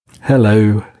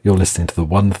Hello, you're listening to the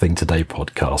One Thing Today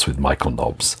podcast with Michael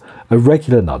Nobbs, a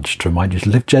regular nudge to remind you to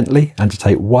live gently and to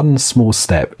take one small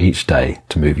step each day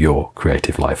to move your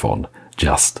creative life on,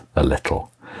 just a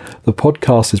little. The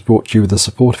podcast is brought to you with the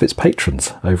support of its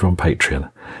patrons over on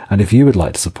Patreon, and if you would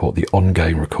like to support the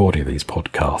ongoing recording of these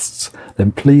podcasts,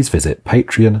 then please visit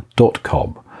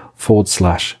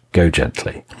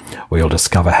patreon.com/GoGently, where you'll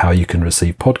discover how you can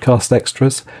receive podcast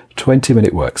extras,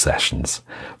 20-minute work sessions,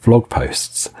 vlog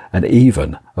posts, and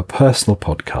even a personal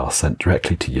podcast sent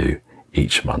directly to you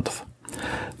each month.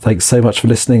 Thanks so much for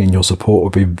listening, and your support will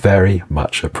be very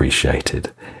much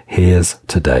appreciated. Here's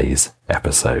today's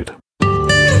episode.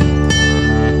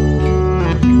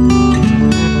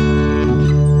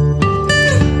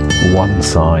 One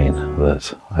sign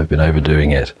that I've been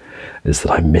overdoing it is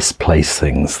that I misplace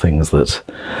things that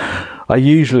I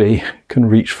usually can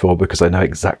reach for because I know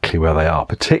exactly where they are,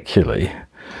 particularly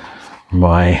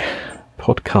my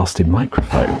podcasting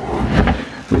microphone,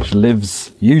 which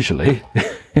lives usually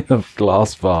in a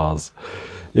glass vase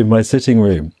in my sitting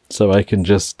room, so I can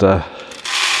just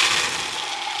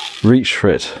reach for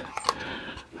it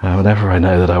whenever I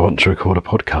know that I want to record a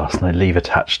podcast, and I leave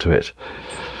attached to it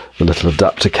the little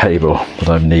adapter cable that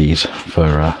I need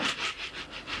for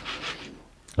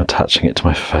attaching it to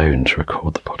my phone to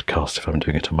record the podcast if I'm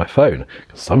doing it on my phone.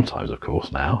 Because sometimes, of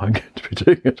course, now I'm going to be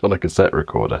doing it on a cassette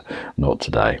recorder. Not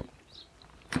today.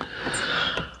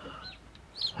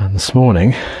 And this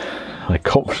morning, I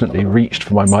confidently reached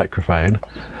for my microphone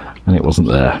and it wasn't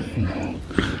there.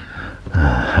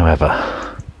 However,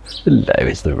 hello,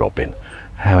 it's the Robin.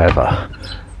 However,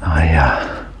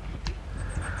 I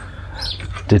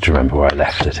did remember where I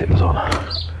left it. It was on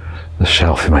the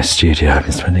shelf in my studio. I've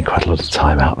been spending quite a lot of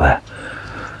time out there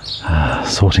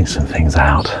sorting some things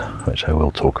out, which I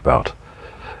will talk about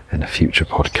in a future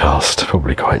podcast,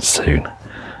 probably quite soon.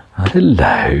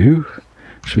 Hello.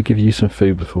 Should we give you some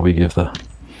food before we give the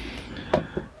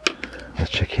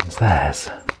chickens theirs?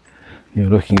 You're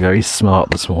looking very smart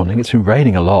this morning. It's been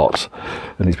raining a lot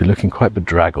and he's been looking quite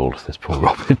bedraggled, this poor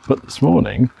Robin, but this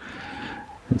morning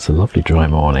it's a lovely dry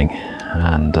morning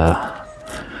and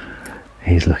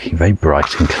he's looking very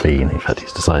bright and clean. In fact,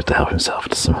 he's decided to help himself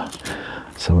to some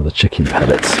of the chicken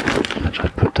pellets, which I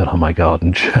put down on my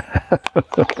garden chair,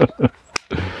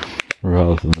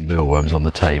 rather than the mealworms on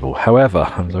the table. However,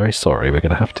 I'm very sorry, we're going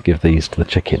to have to give these to the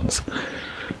chickens.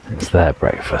 It's their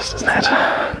breakfast, isn't it?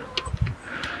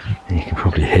 And you can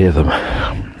probably hear them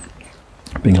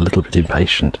being a little bit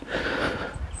impatient.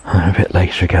 I'm a bit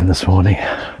later again this morning.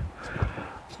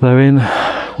 Though in,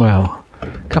 well, a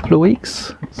couple of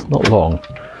weeks, it's not long,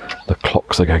 the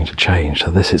clocks are going to change, so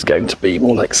this is going to be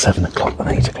more like 7 o'clock than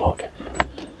 8 o'clock.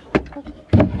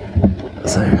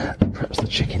 So perhaps the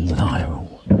chickens and I are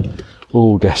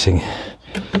all getting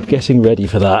ready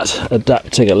for that,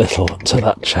 adapting a little to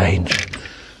that change.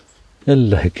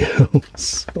 Hello,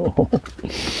 girls. Oh.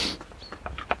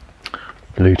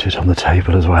 Bluetooth on the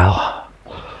table as well.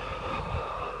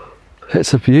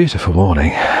 It's a beautiful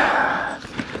morning.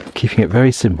 Keeping it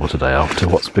very simple today after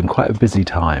what's been quite a busy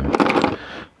time.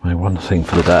 My one thing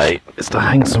for the day is to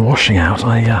hang some washing out.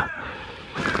 I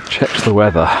checked the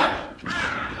weather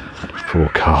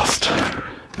forecast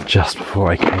just before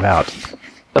I came out,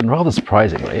 and rather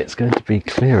surprisingly it's going to be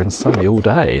clear and sunny all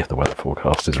day if the weather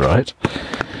forecast is right.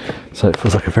 So it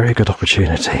feels like a very good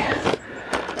opportunity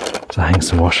to hang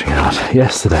some washing out.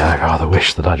 Yesterday I rather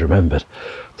wished that I'd remembered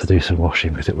to do some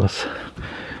washing because it was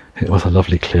a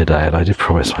lovely clear day, and I did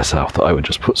promise myself that I would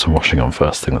just put some washing on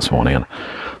first thing this morning and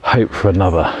hope for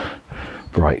another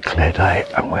bright clear day,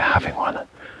 and we're having one.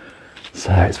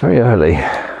 So it's very early,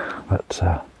 but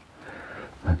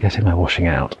I'm getting my washing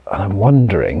out, and I'm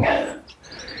wondering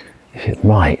if it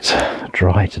might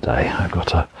dry today. I've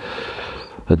got a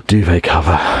duvet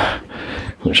cover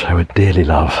which I would dearly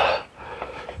love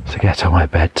to get on my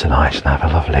bed tonight and have a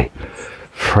lovely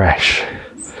fresh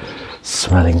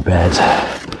smelling bed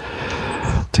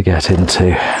to get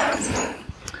into.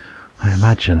 I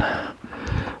imagine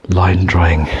line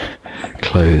drying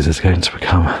clothes is going to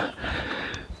become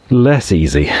less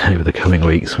easy over the coming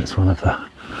weeks. It's one of the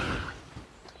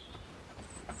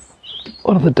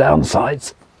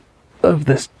downsides of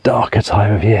this darker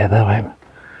time of year, though I'm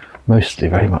mostly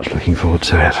very much looking forward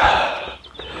to it.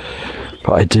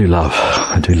 But I do love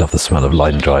the smell of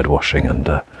line dried washing, and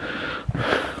I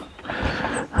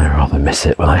rather miss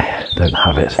it when I don't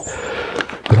have it.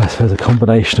 But I suppose a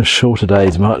combination of shorter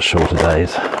days, much shorter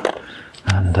days,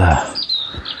 and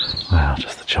well,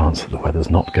 just the chance that the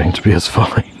weather's not going to be as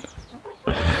fine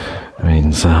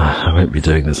means I won't be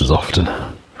doing this as often.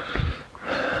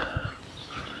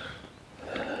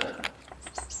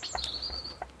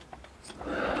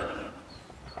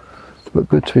 but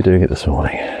good to be doing it this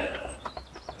morning.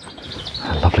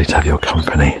 Lovely to have your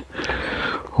company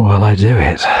while I do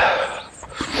it.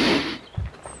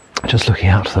 Just looking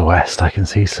out to the west, I can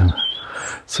see some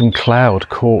cloud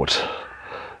caught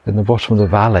in the bottom of the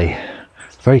valley.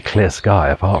 Very clear sky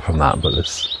apart from that, but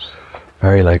this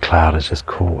very low cloud is just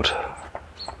caught.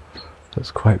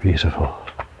 It's quite beautiful.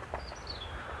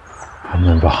 And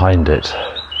then behind it,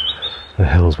 the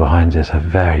hills behind it are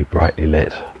very brightly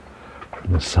lit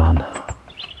from the sun.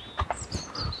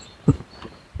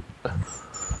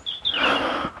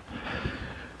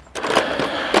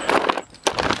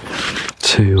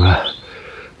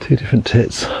 Two different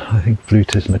tits, I think blue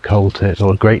tit and a coal tit,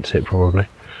 or a great tit probably.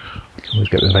 I always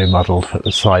get them very muddled, but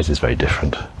the size is very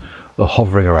different. They're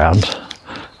hovering around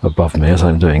above me as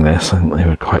I'm doing this, and they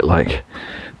would quite like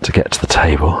to get to the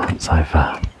table. Once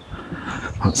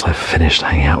I've finished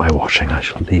hanging out my washing, I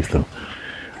shall leave them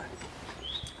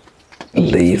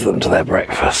to their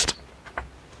breakfast.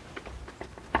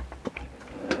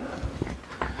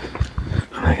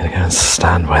 I'm going to go and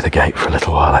stand by the gate for a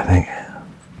little while, I think.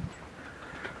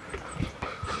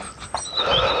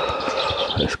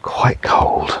 It's quite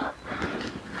cold.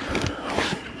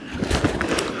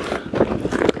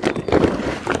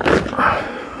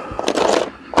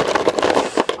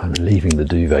 I'm leaving the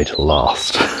duvet till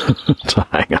last to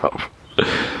hang up.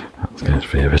 That's going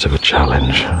to be a bit of a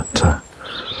challenge, but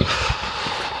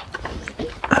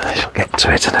I shall get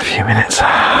to it in a few minutes.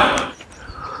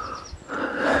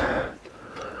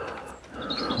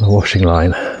 The washing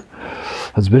line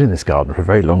has been in this garden for a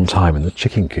very long time, in the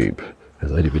chicken coop.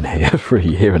 It's only been here for a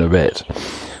year and a bit,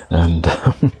 and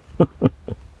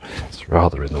it's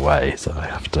rather in the way, so I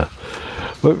have to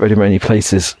won't really many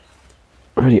places,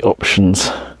 really options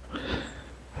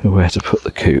for where to put the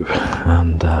coop,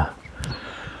 and I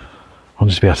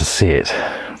wanted to be able to see it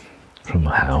from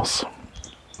the house.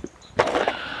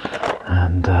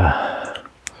 And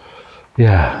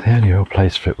yeah, the only real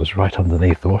place for it was right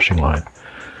underneath the washing line,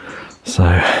 so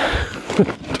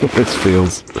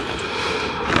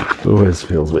it always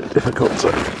feels a bit difficult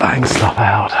to hang stuff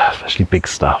out, especially big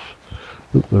stuff.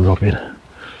 Look, the robin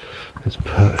is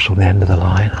perched on the end of the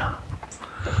line.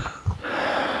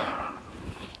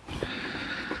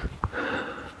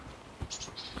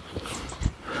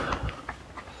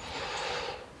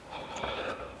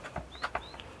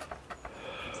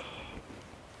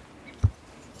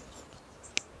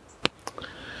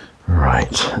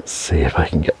 Right, let's see if I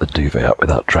can get the duvet up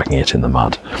without dragging it in the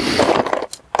mud.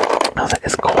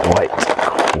 It's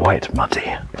quite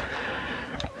muddy.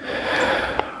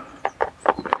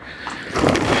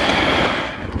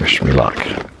 Wish me luck.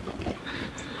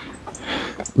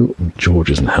 Ooh,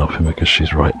 George isn't helping because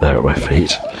she's right there at my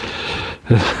feet.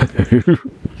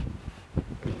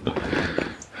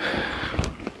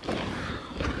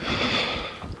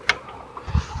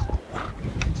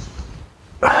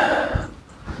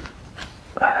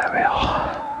 There we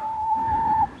are.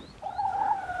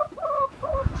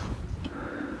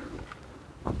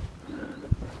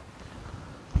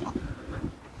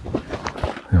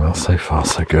 Well, so far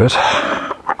so good.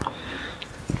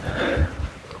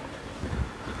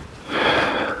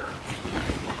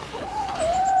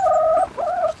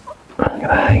 I'm going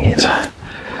to hang it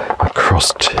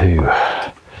across two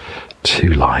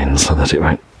lines so that it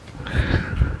won't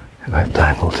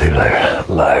dangle too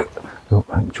low. Oh,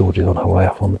 I think George is on her way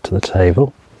up to the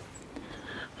table.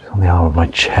 She's on the arm of my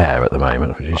chair at the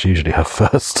moment, which is usually her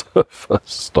first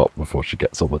stop before she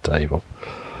gets on the table.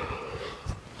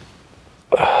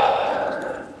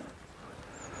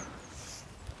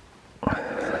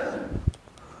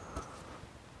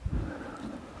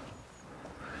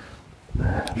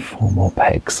 Four more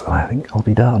pegs and I think I'll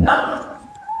be done.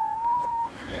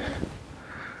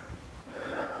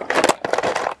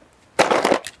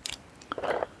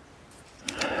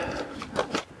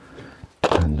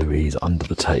 And Louise under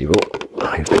the table,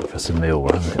 hoping for some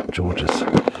mealworms. George has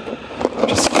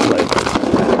just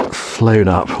flown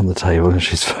up on the table and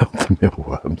she's found the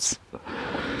mealworms.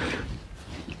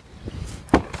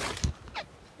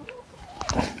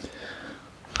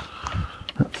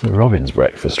 That's the robin's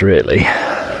breakfast, really.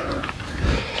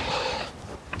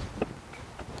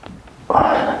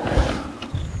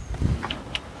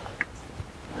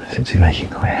 I seem to be making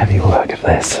quite heavy work of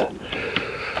this.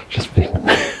 Just being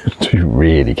to be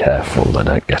really careful that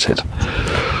I don't get it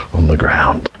on the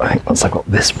ground. I think once I've got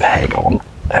this peg on,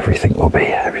 everything will be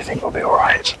all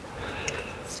right.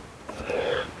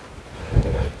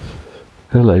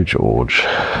 Hello, George.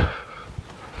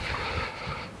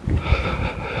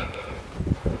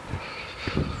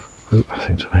 Ooh, I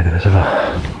seem to have made a bit of a...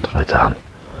 What have I done?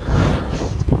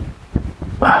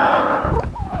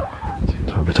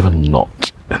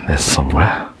 knot in this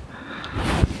somewhere.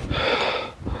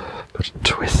 Got a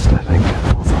twist, I think,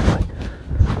 or something.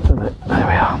 There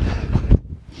we are.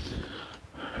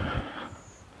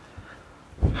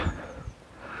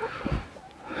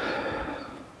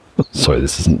 Sorry,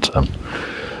 this isn't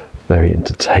very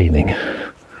entertaining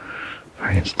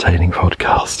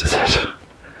podcast, is it?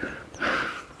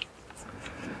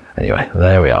 Anyway,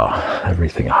 there we are.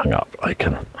 Everything hung up. I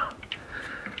can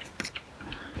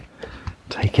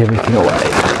take everything away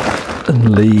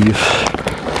and leave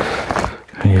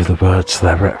the birds to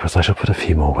their breakfast. I shall put a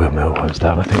few more mealworms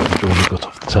down. I think Georgia got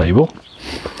off the table.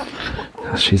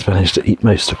 She's managed to eat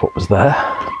most of what was there.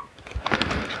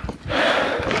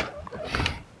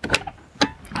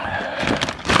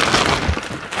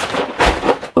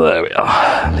 There we are.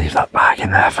 I'll leave that bag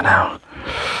in there for now.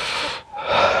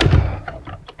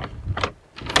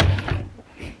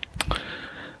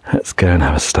 Let's go and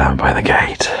have a stand by the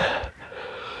gate.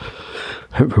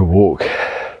 Went for a walk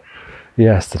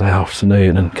yesterday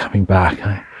afternoon, and coming back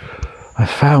I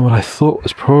found what I thought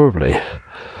was probably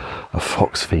a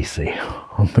fox feces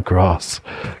on the grass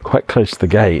quite close to the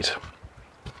gate.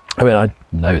 I mean, I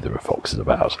know there are foxes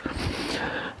about,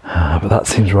 but that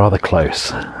seems rather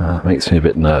close. Makes me a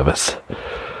bit nervous.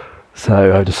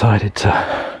 So I decided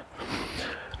to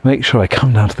make sure I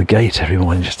come down to the gate every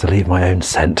morning just to leave my own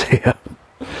scent here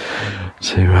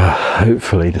to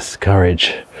hopefully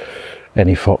discourage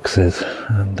any foxes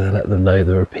and let them know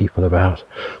there are people about.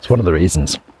 It's one of the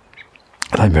reasons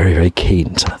I'm very, very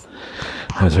keen to.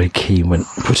 I was very keen when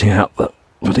putting up the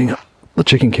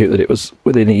chicken coop that it was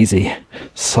within easy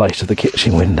sight of the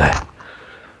kitchen window.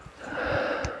 So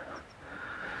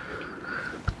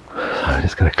I'm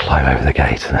just going to climb over the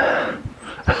gate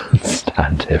and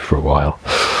stand here for a while.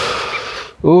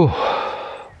 Oh,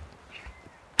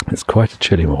 it's quite a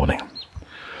chilly morning.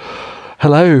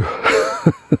 Hello.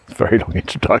 Very long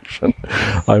introduction.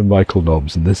 I'm Michael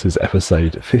Nobbs, and this is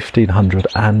episode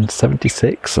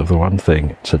 1576 of the One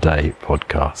Thing Today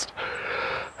podcast.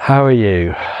 How are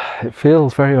you? It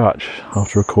feels very much,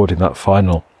 after recording that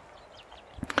final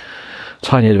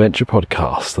Tiny Adventure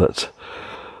podcast,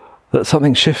 that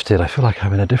something shifted. I feel like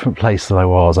I'm in a different place than I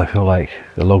was. I feel like,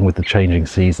 along with the changing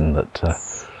season, that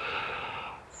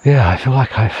I feel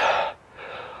like I've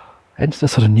entered a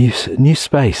sort of new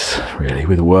space, really,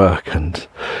 with work and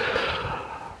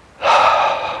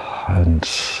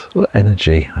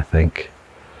energy, I think.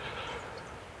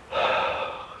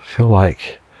 I feel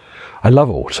like I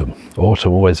love autumn.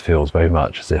 Autumn always feels very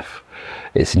much as if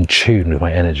it's in tune with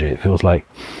my energy. It feels like,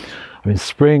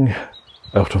 spring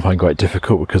I often find quite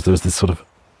difficult because there's this sort of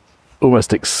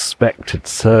almost expected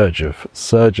surge of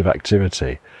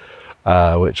activity,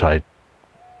 which I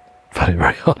found it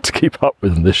very hard to keep up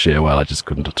with, and this year, well, I just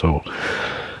couldn't at all.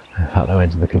 In fact, I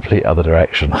went in the complete other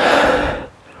direction.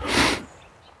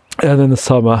 And then the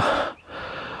summer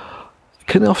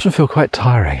can often feel quite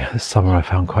tiring. This summer I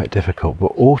found quite difficult,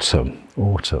 but autumn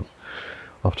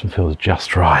often feels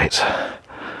just right.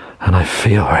 And I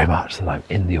feel very much that I'm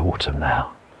in the autumn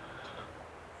now.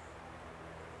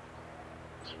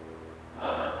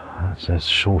 There's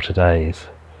shorter days,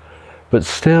 but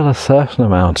still a certain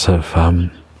amount of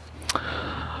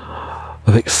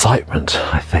excitement,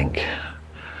 I think,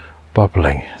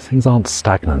 bubbling. Things aren't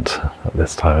stagnant at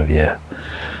this time of year.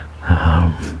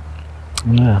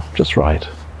 Just right.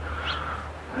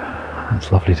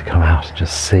 It's lovely to come out and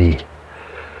just see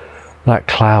that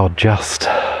cloud just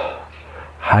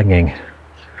hanging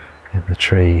in the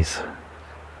trees.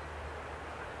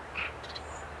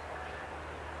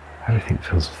 Everything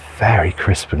feels very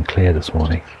crisp and clear this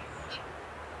morning.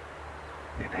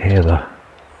 You can hear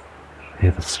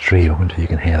the stream. I wonder if you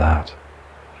can hear that.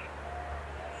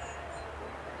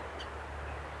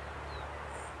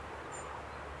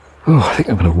 Oh, I think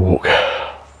I'm going to walk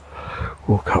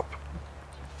up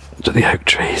to the oak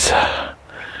trees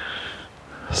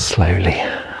slowly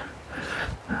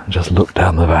and just look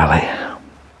down the valley.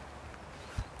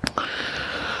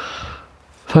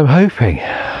 So I'm hoping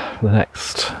for the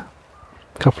next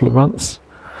couple of months,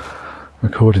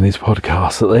 recording these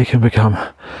podcasts, that they can become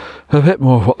a bit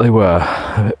more of what they were,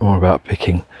 a bit more about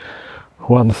picking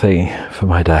one thing for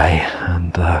my day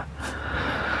and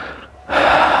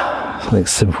something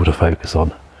simple to focus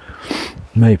on.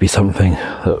 Maybe something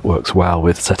that works well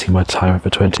with setting my timer for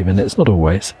 20 minutes, not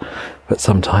always, but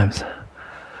sometimes.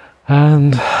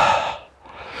 And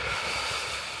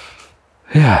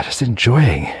just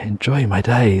enjoying my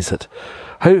days at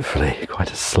hopefully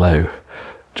quite a slow,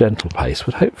 gentle pace,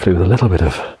 but hopefully with a little bit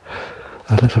of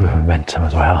momentum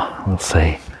as well. We'll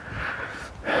see.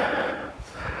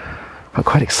 I'm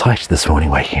quite excited this morning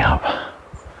waking up.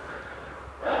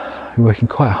 been working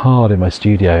quite hard in my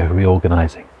studio,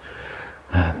 reorganising,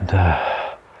 and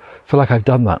I feel like I've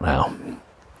done that now.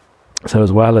 So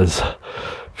as well as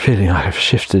feeling like I've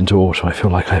shifted into autumn, I feel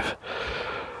like I've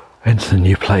entered a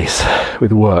new place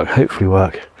with work. Hopefully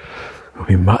work will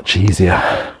be much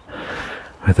easier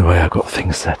with the way I've got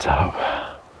things set up.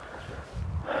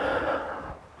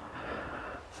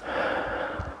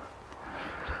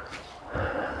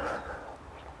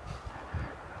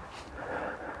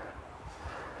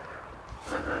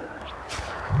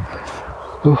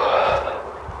 Ooh.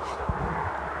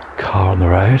 Car on the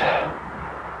road.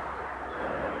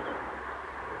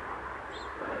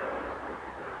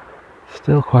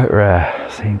 Still quite rare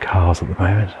seeing cars at the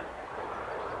moment.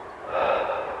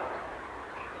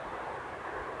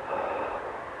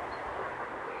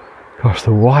 Gosh,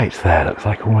 the white there looks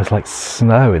like almost like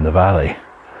snow in the valley.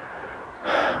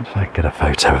 If I can get a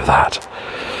photo of that.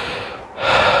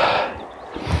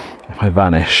 If I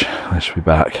vanish, I should be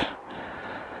back.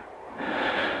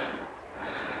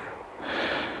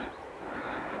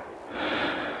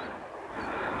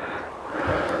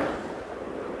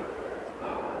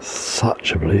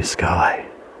 Such a blue sky.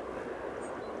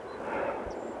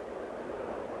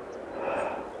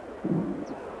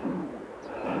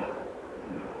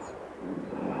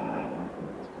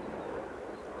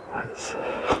 That's...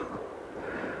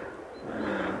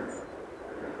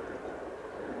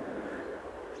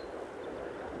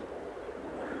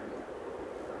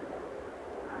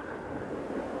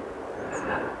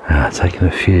 taken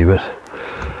a few, but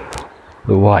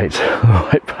the white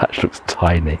patch looks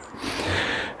tiny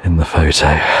in the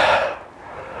photo.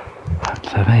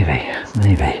 But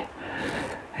maybe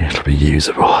it'll be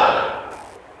usable.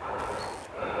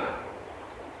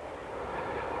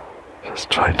 Just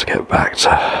trying to get back to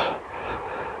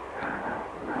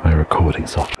my recording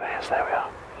software. Yes, there we are.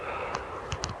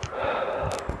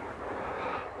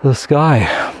 The sky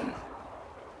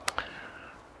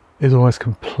is almost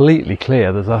completely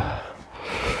clear. There's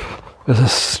a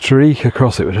streak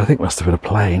across it, which I think must have been a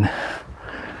plane.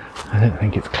 I don't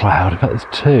think it's cloud. In fact, there's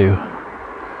two.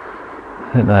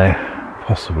 I don't know.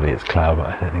 Possibly it's cloud, but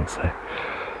I don't think so.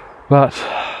 But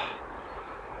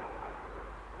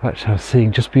actually, I'm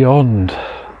seeing just beyond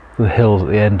the hills at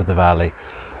the end of the valley,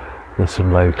 there's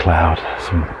some low cloud,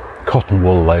 some cotton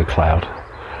wool low cloud,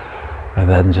 and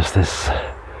then just this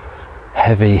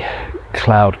heavy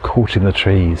cloud caught in the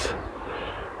trees.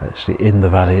 Actually, in the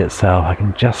valley itself, I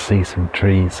can just see some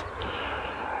trees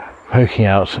poking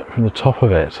out from the top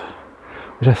of it,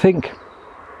 which I think,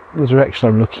 the direction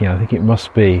I'm looking at, I think it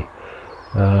must be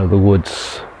the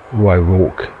woods where I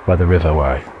walk by the river,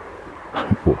 where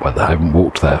I haven't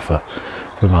walked there for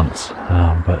months,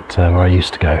 but where I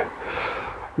used to go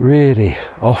really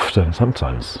often,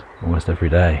 sometimes almost every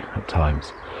day at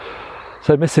times.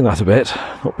 So missing that a bit,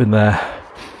 not been there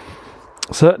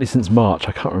certainly since March.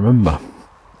 I can't remember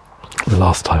the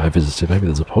last time I visited. Maybe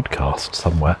there's a podcast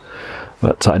somewhere,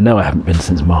 but I know I haven't been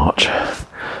since March,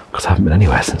 because I haven't been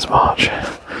anywhere since March.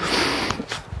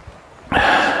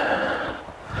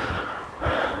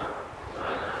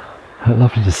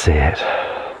 Lovely to see it.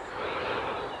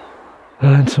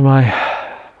 And to my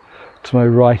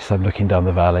right, I'm looking down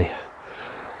the valley.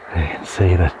 You can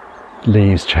see the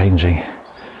leaves changing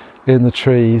in the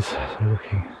trees, so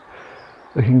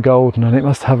looking golden, and it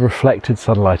must have reflected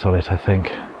sunlight on it, I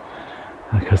think,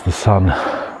 because the sun,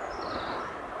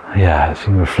 it's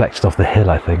being reflected off the hill,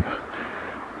 I think.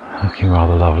 Looking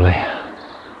rather lovely.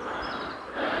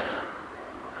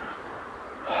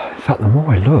 In fact, the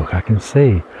more I look, I can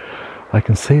see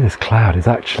this cloud is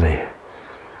actually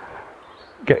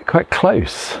get quite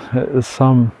close. There's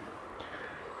some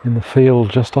in the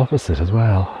field just opposite as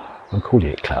well. I'm calling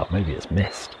it cloud, maybe it's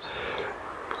mist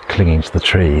clinging to the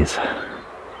trees.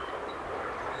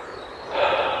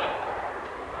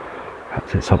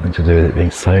 Perhaps it's something to do with it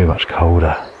being so much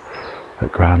colder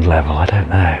at ground level, I don't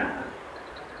know.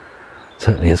 It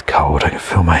certainly is cold. I can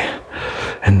feel my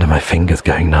end of my fingers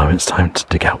going numb. It's time to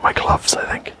dig out my gloves, I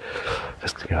think.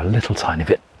 Just to go a little tiny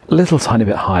bit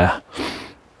higher.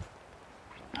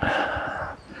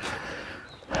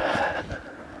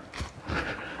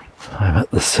 I'm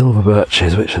at the silver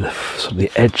birches, which are sort of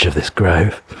the edge of this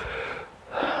grove.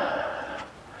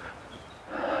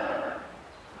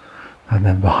 And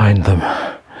then behind them,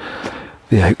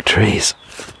 the oak trees.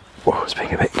 Oh, I was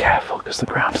being a bit careful because the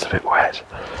ground is a bit wet.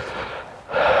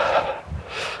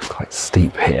 Quite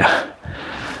steep here,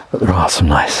 but there are some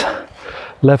nice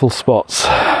level spots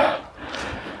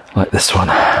like this one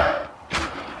where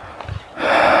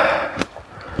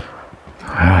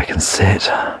I can sit.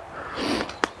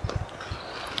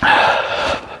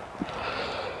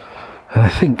 And I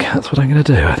think that's what I'm going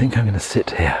to do. I think I'm going to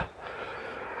sit here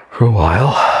for a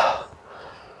while,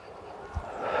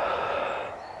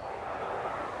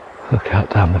 look out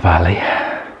down the valley,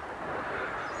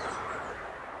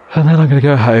 and then I'm going to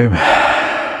go home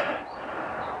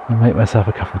and make myself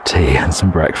a cup of tea and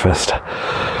some breakfast.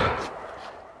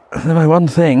 And then my one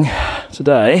thing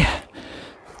today,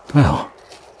 well,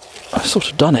 I've sort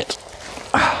of done it.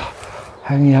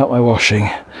 Hanging out my washing.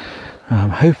 I'm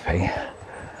hoping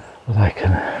that I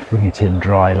can bring it in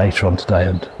dry later on today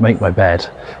and make my bed,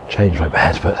 change my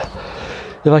bed. But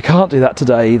if I can't do that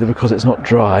today, either because it's not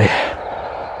dry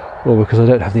or because I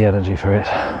don't have the energy for it,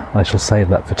 I shall save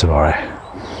that for tomorrow.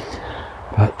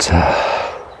 But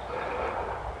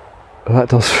that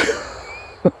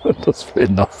does feel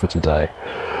enough for today.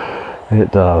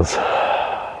 It does.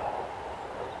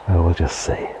 We'll just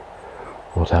see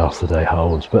what else the day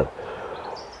holds. But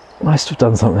nice to have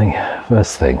done something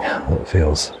first thing that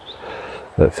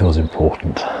feels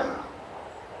important.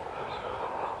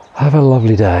 Have a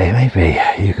lovely day. Maybe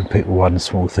you can pick one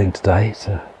small thing today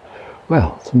to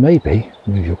maybe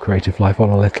move your creative life on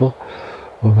a little,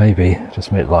 or maybe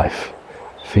just make life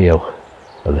feel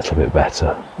a little bit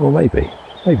better, or maybe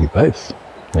both.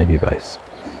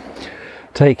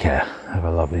 Take care. Have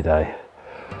a lovely day.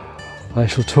 I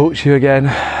shall talk to you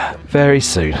again very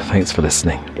soon. Thanks for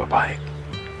listening. Bye-bye.